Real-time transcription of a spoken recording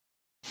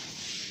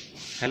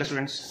Hello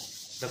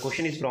students, the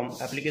question is from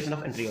application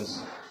of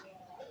integers.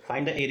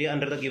 Find the area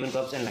under the given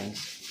curves and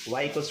lines.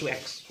 Y equals to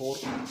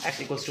x4, x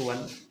equals to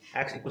 1,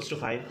 x equals to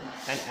 5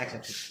 and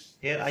x-axis.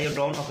 Here I have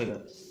drawn a figure.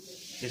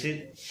 This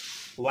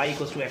is y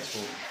equals to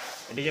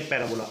x4. It is a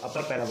parabola,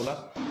 upper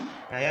parabola.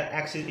 Here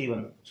x is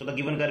even. So the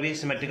given curve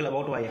is symmetrical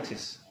about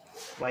y-axis.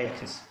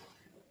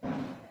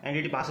 And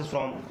it passes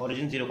from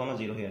origin 0, 0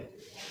 here.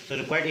 So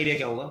required area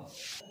क्या होगा?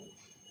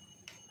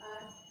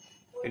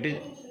 It is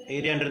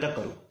area under the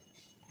curve.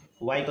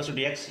 Y equals to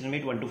dx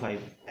limit 1 to 5,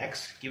 x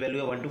की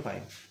value है 1 to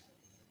 5,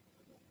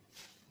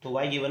 तो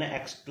y given है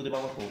x to the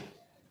power 4,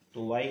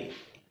 तो y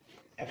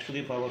x to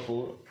the power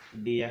 4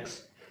 dx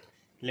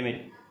limit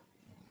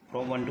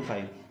from 1 to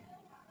 5.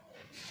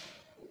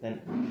 Then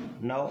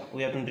now we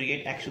have to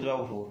integrate x to the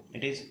power 4.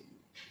 It is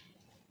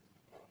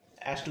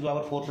x to the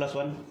power 4 plus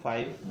 1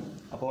 5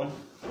 upon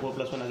 4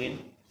 plus 1 again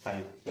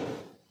 5.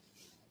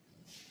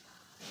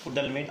 Put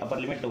the limit, upper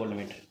limit, lower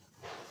limit.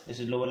 This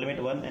is lower limit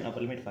 1 and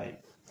upper limit 5.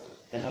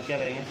 Then अब क्या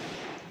करेंगे,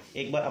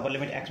 एक बार upper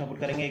limit x में put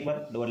करेंगे, एक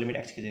बार lower limit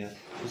x की जगह.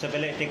 उससे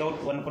पहले टेक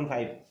आउट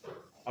 1.5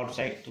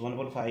 आउटसाइड, तो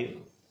 1.5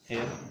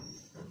 here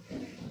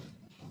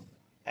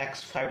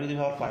x 5 to the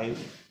power 5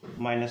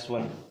 minus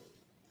 1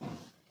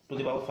 to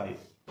the power 5,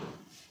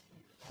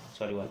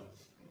 sorry 1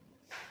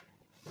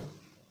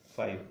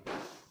 5.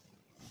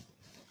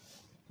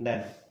 Then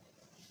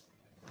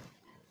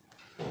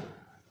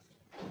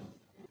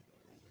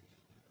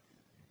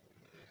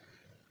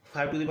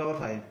five to the power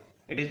 5,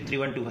 it is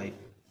 3125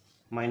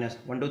 minus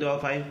 1 to the power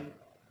 5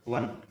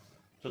 1,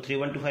 so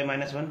 3125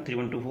 minus 1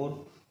 3124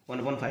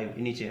 1.5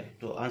 नीचे है,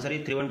 तो आंसर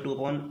is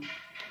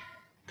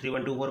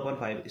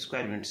 3124.5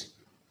 स्क्वायर यूनिट्स.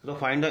 तो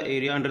find the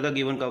area under the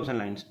given curves and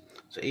lines.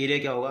 So area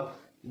क्या होगा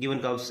given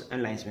curves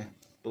and lines में,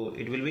 तो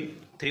it will be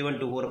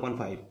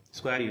 3124.5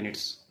 square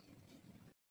units.